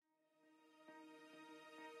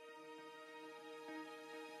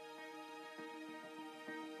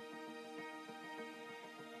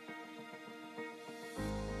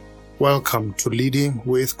Welcome to Leading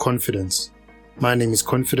with Confidence. My name is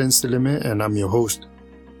Confidence Sileme and I'm your host.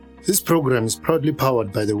 This program is proudly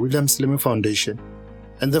powered by the William Sileme Foundation,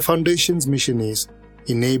 and the foundation's mission is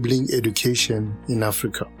enabling education in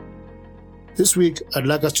Africa. This week, I'd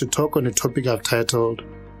like us to talk on a topic I've titled,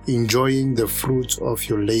 Enjoying the Fruits of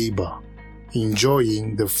Your Labor.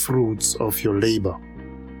 Enjoying the Fruits of Your Labor.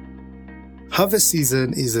 Harvest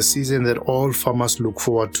season is the season that all farmers look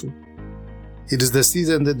forward to. It is the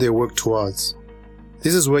season that they work towards.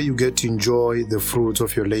 This is where you get to enjoy the fruits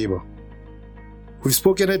of your labor. We've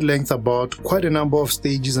spoken at length about quite a number of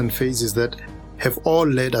stages and phases that have all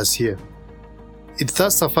led us here. It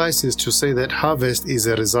thus suffices to say that harvest is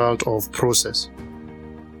a result of process.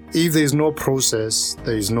 If there is no process,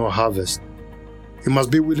 there is no harvest. You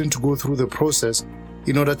must be willing to go through the process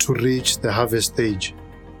in order to reach the harvest stage.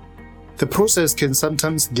 The process can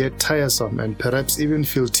sometimes get tiresome and perhaps even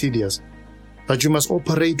feel tedious, but you must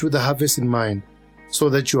operate with the harvest in mind so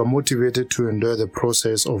that you are motivated to endure the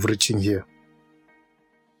process of reaching here.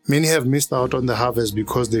 Many have missed out on the harvest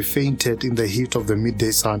because they fainted in the heat of the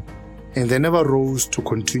midday sun and they never rose to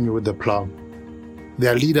continue with the plow.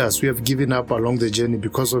 There are leaders who have given up along the journey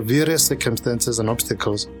because of various circumstances and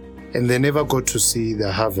obstacles, and they never got to see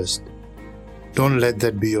the harvest. Don't let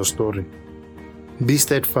that be your story. Be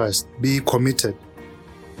steadfast, be committed.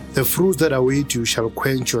 The fruits that await you shall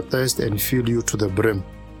quench your thirst and fill you to the brim.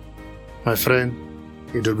 My friend,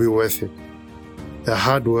 it will be worth it. The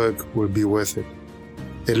hard work will be worth it.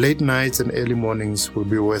 The late nights and early mornings will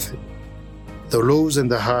be worth it. The lows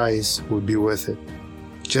and the highs will be worth it.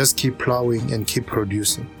 Just keep plowing and keep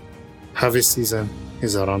producing. Harvest season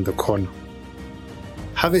is around the corner.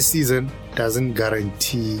 Harvest season doesn't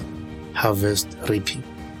guarantee harvest reaping.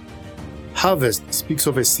 Harvest speaks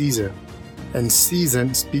of a season, and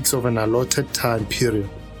season speaks of an allotted time period.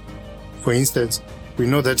 For instance, we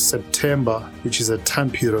know that September, which is a time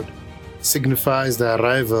period, signifies the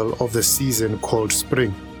arrival of the season called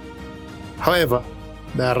spring. However,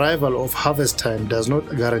 the arrival of harvest time does not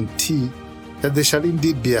guarantee that there shall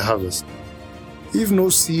indeed be a harvest. If no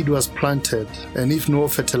seed was planted and if no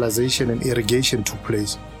fertilization and irrigation took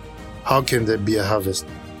place, how can there be a harvest?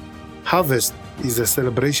 Harvest is a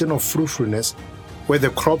celebration of fruitfulness where the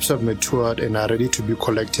crops have matured and are ready to be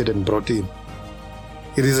collected and brought in.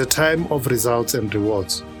 It is a time of results and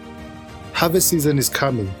rewards. Harvest season is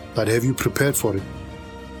coming, but have you prepared for it?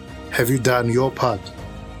 Have you done your part?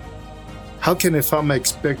 How can a farmer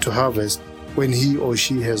expect to harvest when he or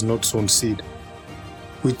she has not sown seed?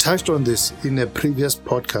 We touched on this in a previous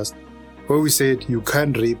podcast where we said you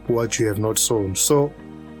can't reap what you have not sown. So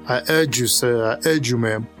I urge you, sir, I urge you,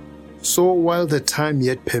 ma'am, sow while the time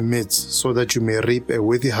yet permits so that you may reap a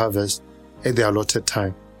worthy harvest at the allotted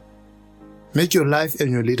time. Make your life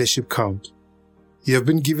and your leadership count. You have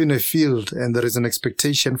been given a field and there is an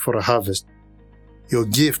expectation for a harvest. Your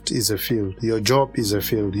gift is a field. Your job is a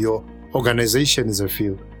field. Your organization is a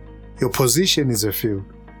field. Your position is a field.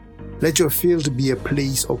 Let your field be a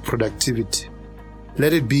place of productivity.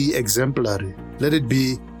 Let it be exemplary. Let it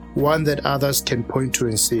be one that others can point to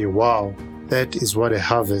and say, wow, that is what a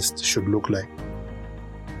harvest should look like.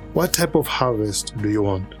 What type of harvest do you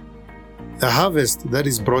want? The harvest that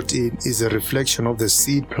is brought in is a reflection of the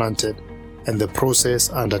seed planted and the process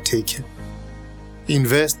undertaken.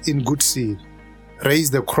 Invest in good seed.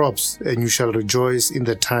 Raise the crops and you shall rejoice in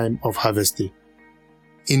the time of harvesting.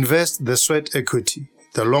 Invest the sweat equity,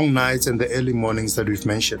 the long nights and the early mornings that we've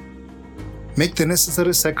mentioned. Make the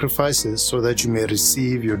necessary sacrifices so that you may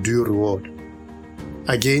receive your due reward.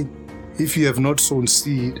 Again, if you have not sown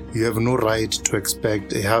seed, you have no right to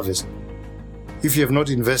expect a harvest. If you have not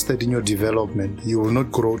invested in your development, you will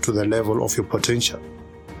not grow to the level of your potential.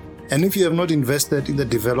 And if you have not invested in the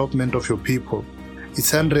development of your people,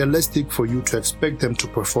 it's unrealistic for you to expect them to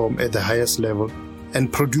perform at the highest level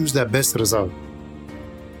and produce their best result.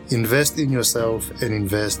 Invest in yourself and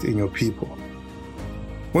invest in your people.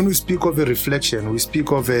 When we speak of a reflection, we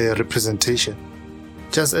speak of a representation.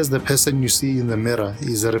 Just as the person you see in the mirror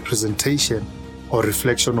is a representation or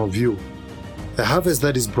reflection of you, the harvest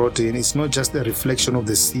that is brought in is not just a reflection of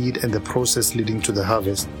the seed and the process leading to the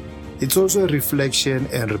harvest. It's also a reflection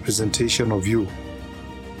and representation of you.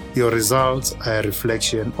 Your results are a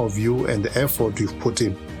reflection of you and the effort you've put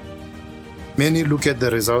in. Many look at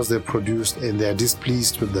the results they produced and they are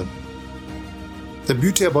displeased with them. The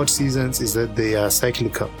beauty about seasons is that they are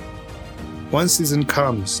cyclical. One season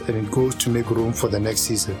comes and it goes to make room for the next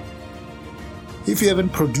season. If you haven't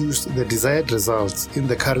produced the desired results in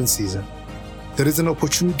the current season, there is an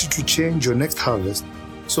opportunity to change your next harvest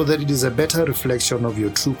so that it is a better reflection of your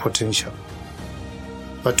true potential.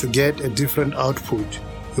 But to get a different output,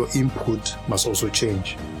 your input must also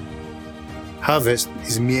change. Harvest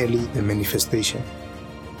is merely the manifestation.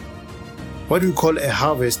 What we call a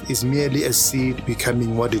harvest is merely a seed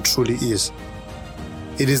becoming what it truly is.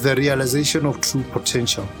 It is the realization of true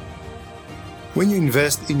potential. When you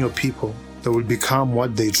invest in your people, they will become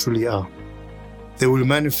what they truly are. They will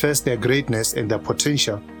manifest their greatness and their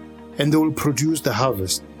potential, and they will produce the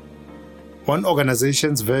harvest. One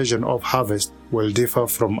organization's version of harvest will differ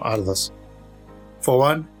from others. For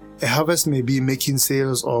one, a harvest may be making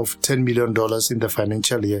sales of $10 million in the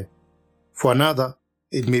financial year. For another,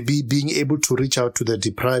 it may be being able to reach out to the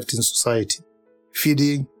deprived in society,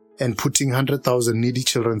 feeding and putting 100,000 needy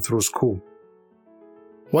children through school.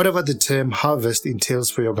 Whatever the term harvest entails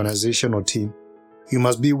for your organization or team, you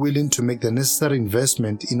must be willing to make the necessary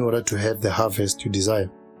investment in order to have the harvest you desire.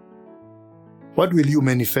 What will you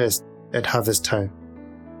manifest at harvest time?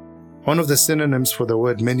 One of the synonyms for the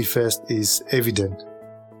word manifest is evident.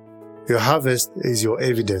 Your harvest is your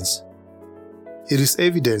evidence. It is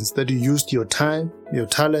evidence that you used your time, your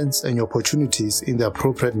talents, and your opportunities in the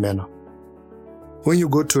appropriate manner. When you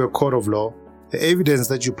go to a court of law, the evidence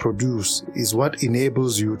that you produce is what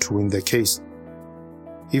enables you to win the case.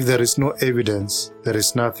 If there is no evidence, there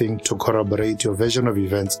is nothing to corroborate your version of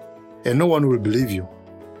events, and no one will believe you.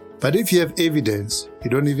 But if you have evidence, you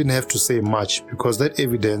don't even have to say much because that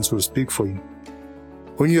evidence will speak for you.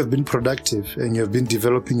 When you have been productive and you have been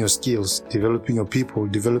developing your skills, developing your people,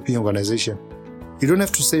 developing your organization, you don't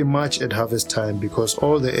have to say much at harvest time because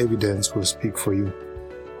all the evidence will speak for you.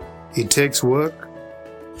 It takes work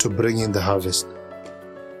to bring in the harvest.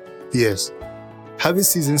 Yes,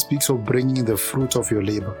 harvest season speaks of bringing in the fruit of your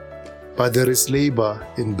labor, but there is labor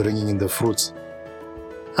in bringing in the fruits.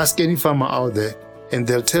 Ask any farmer out there and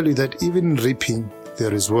they'll tell you that even in reaping,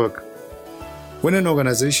 there is work. When an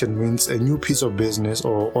organization wins a new piece of business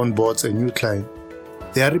or onboards a new client,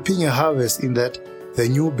 they are reaping a harvest in that the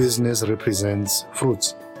new business represents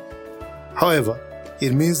fruits. However,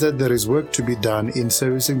 it means that there is work to be done in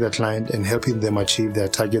servicing the client and helping them achieve their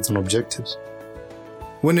targets and objectives.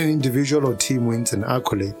 When an individual or team wins an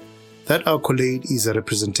accolade, that accolade is a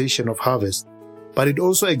representation of harvest, but it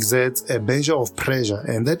also exerts a measure of pressure,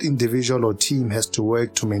 and that individual or team has to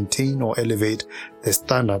work to maintain or elevate the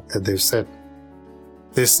standard that they've set.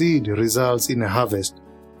 The seed results in a harvest,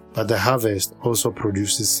 but the harvest also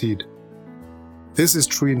produces seed. This is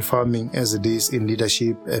true in farming as it is in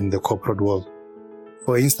leadership and the corporate world.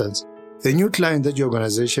 For instance, the new client that your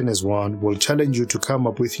organization has won will challenge you to come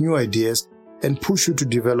up with new ideas and push you to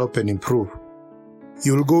develop and improve.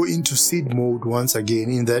 You will go into seed mode once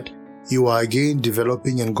again in that you are again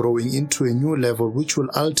developing and growing into a new level which will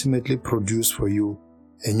ultimately produce for you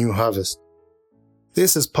a new harvest.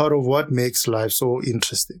 This is part of what makes life so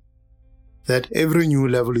interesting, that every new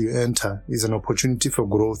level you enter is an opportunity for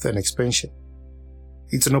growth and expansion.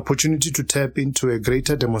 It's an opportunity to tap into a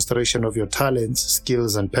greater demonstration of your talents,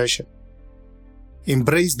 skills, and passion.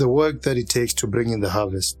 Embrace the work that it takes to bring in the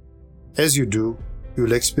harvest. As you do,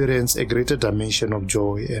 you'll experience a greater dimension of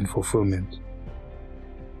joy and fulfillment.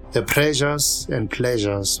 The pressures and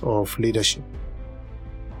pleasures of leadership.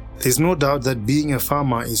 There's no doubt that being a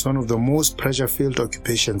farmer is one of the most pressure-filled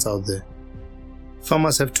occupations out there.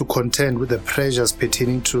 Farmers have to contend with the pressures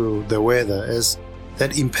pertaining to the weather as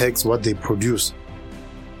that impacts what they produce.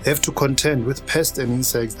 They have to contend with pests and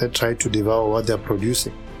insects that try to devour what they are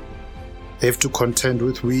producing. They have to contend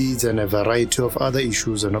with weeds and a variety of other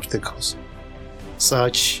issues and obstacles.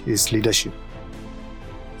 Such is leadership.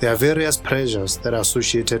 There are various pressures that are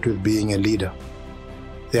associated with being a leader.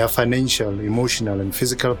 There are financial, emotional, and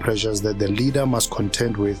physical pressures that the leader must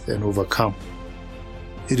contend with and overcome.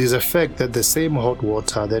 It is a fact that the same hot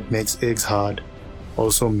water that makes eggs hard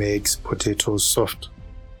also makes potatoes soft.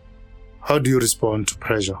 How do you respond to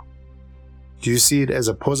pressure? Do you see it as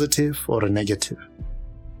a positive or a negative?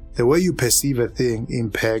 The way you perceive a thing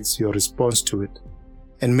impacts your response to it,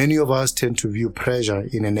 and many of us tend to view pressure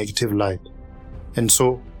in a negative light, and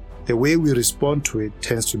so the way we respond to it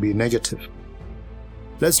tends to be negative.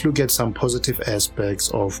 Let's look at some positive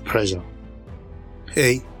aspects of pressure.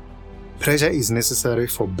 A. Pressure is necessary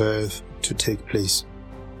for birth to take place.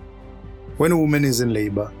 When a woman is in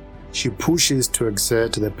labor, she pushes to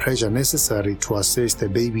exert the pressure necessary to assist the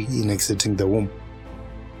baby in exiting the womb.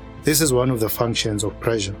 This is one of the functions of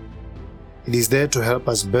pressure. It is there to help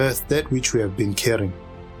us birth that which we have been carrying.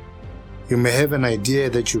 You may have an idea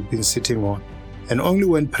that you've been sitting on, and only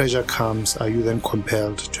when pressure comes are you then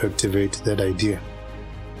compelled to activate that idea.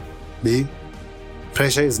 B.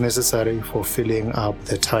 Pressure is necessary for filling up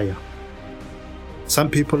the tire. Some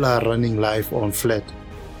people are running life on flat.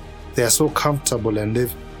 They are so comfortable and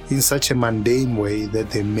live in such a mundane way that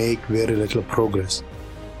they make very little progress.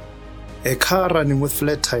 A car running with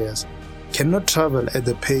flat tires cannot travel at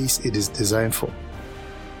the pace it is designed for.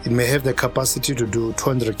 It may have the capacity to do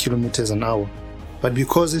 200 kilometers an hour, but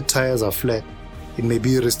because its tires are flat, it may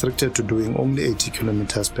be restricted to doing only 80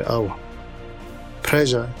 kilometers per hour.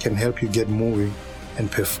 Pressure can help you get moving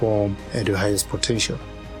and perform at your highest potential.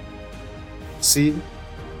 See,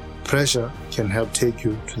 pressure can help take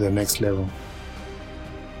you to the next level.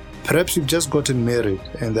 Perhaps you've just gotten married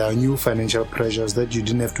and there are new financial pressures that you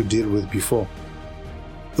didn't have to deal with before.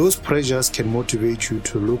 Those pressures can motivate you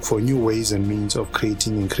to look for new ways and means of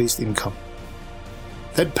creating increased income.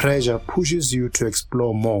 That pressure pushes you to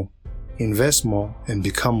explore more, invest more, and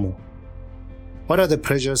become more. What are the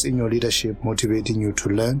pressures in your leadership motivating you to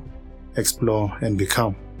learn, explore, and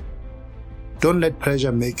become? Don't let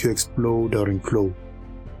pressure make you explode or implode.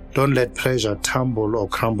 Don't let pressure tumble or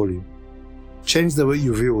crumble you. Change the way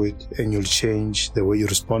you view it and you'll change the way you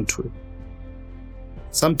respond to it.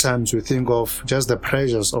 Sometimes we think of just the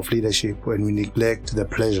pressures of leadership when we neglect the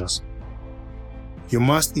pleasures. You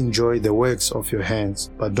must enjoy the works of your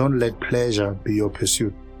hands, but don't let pleasure be your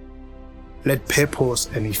pursuit. Let purpose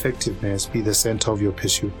and effectiveness be the center of your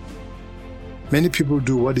pursuit. Many people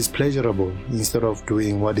do what is pleasurable instead of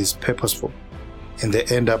doing what is purposeful, and they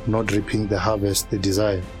end up not reaping the harvest they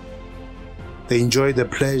desire. They enjoy the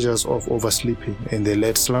pleasures of oversleeping and they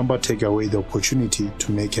let slumber take away the opportunity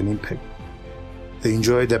to make an impact. They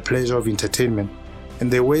enjoy the pleasure of entertainment and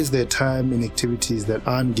they waste their time in activities that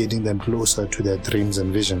aren't getting them closer to their dreams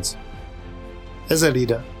and visions. As a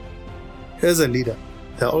leader,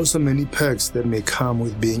 there are also many perks that may come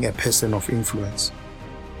with being a person of influence.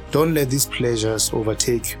 Don't let these pleasures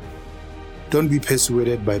overtake you. Don't be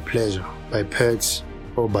persuaded by pleasure, by perks,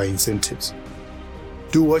 or by incentives.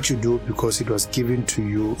 Do what you do because it was given to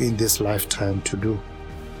you in this lifetime to do.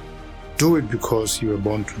 Do it because you were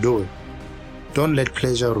born to do it. Don't let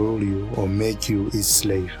pleasure rule you or make you its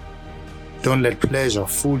slave. Don't let pleasure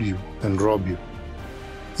fool you and rob you.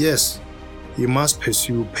 Yes, you must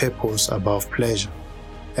pursue purpose above pleasure.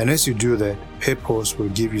 And as you do that, purpose will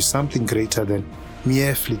give you something greater than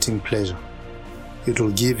mere fleeting pleasure. It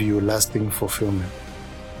will give you lasting fulfillment.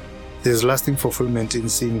 There's lasting fulfillment in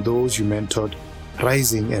seeing those you mentored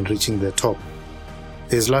rising and reaching the top.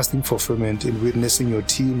 There's lasting fulfillment in witnessing your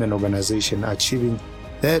team and organization achieving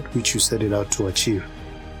that which you set it out to achieve.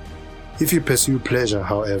 If you pursue pleasure,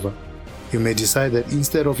 however, you may decide that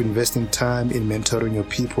instead of investing time in mentoring your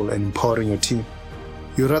people and empowering your team,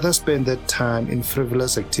 you'd rather spend that time in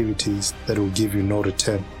frivolous activities that will give you no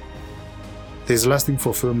return. There's lasting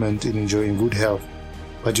fulfillment in enjoying good health,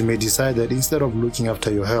 but you may decide that instead of looking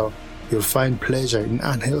after your health, you'll find pleasure in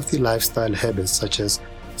unhealthy lifestyle habits such as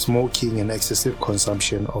smoking and excessive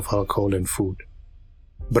consumption of alcohol and food.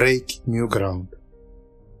 Break new ground.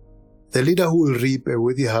 The leader who will reap a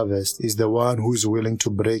worthy harvest is the one who is willing to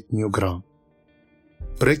break new ground.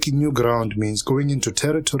 Breaking new ground means going into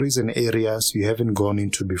territories and areas you haven't gone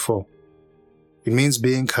into before. It means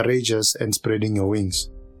being courageous and spreading your wings.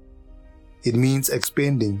 It means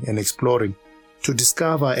expanding and exploring to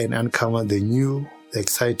discover and uncover the new, the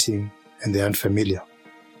exciting, and the unfamiliar.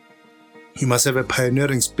 You must have a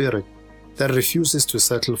pioneering spirit that refuses to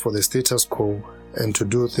settle for the status quo and to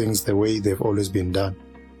do things the way they've always been done.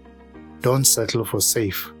 Don't settle for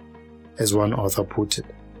safe, as one author put it.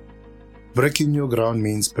 Breaking new ground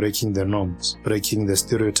means breaking the norms, breaking the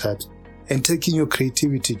stereotypes, and taking your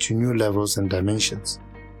creativity to new levels and dimensions.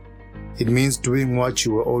 It means doing what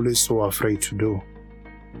you were always so afraid to do.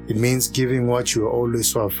 It means giving what you were always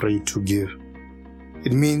so afraid to give.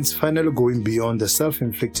 It means finally going beyond the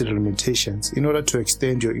self-inflicted limitations in order to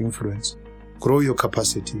extend your influence, grow your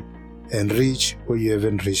capacity, and reach where you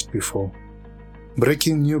haven't reached before.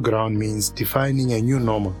 Breaking new ground means defining a new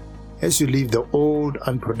normal as you leave the old,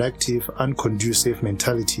 unproductive, unconducive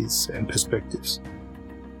mentalities and perspectives.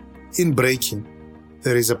 In breaking,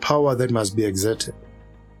 there is a power that must be exerted.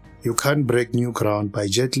 You can't break new ground by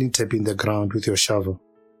gently tapping the ground with your shovel.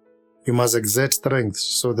 You must exert strength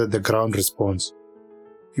so that the ground responds.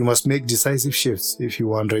 You must make decisive shifts if you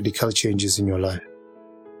want radical changes in your life.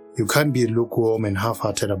 You can't be lukewarm and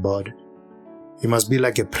half-hearted about it. You must be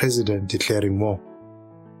like a president declaring war.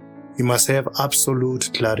 You must have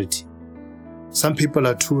absolute clarity. Some people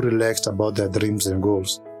are too relaxed about their dreams and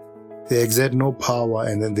goals. They exert no power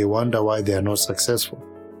and then they wonder why they are not successful.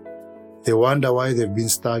 They wonder why they've been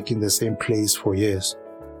stuck in the same place for years.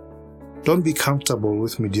 Don't be comfortable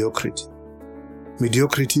with mediocrity.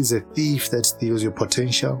 Mediocrity is a thief that steals your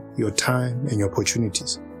potential, your time, and your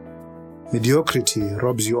opportunities. Mediocrity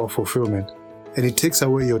robs you of fulfillment, and it takes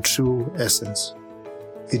away your true essence.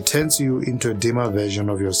 It turns you into a dimmer version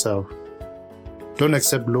of yourself. Don't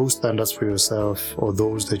accept low standards for yourself or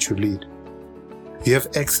those that you lead. You have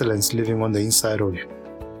excellence living on the inside of you.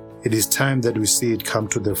 It is time that we see it come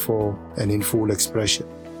to the fore and in full expression.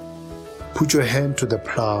 Put your hand to the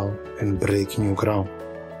plow and break new ground.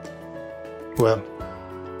 Well,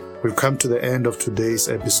 we've come to the end of today's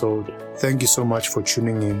episode. Thank you so much for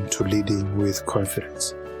tuning in to Leading with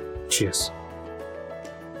Confidence. Cheers.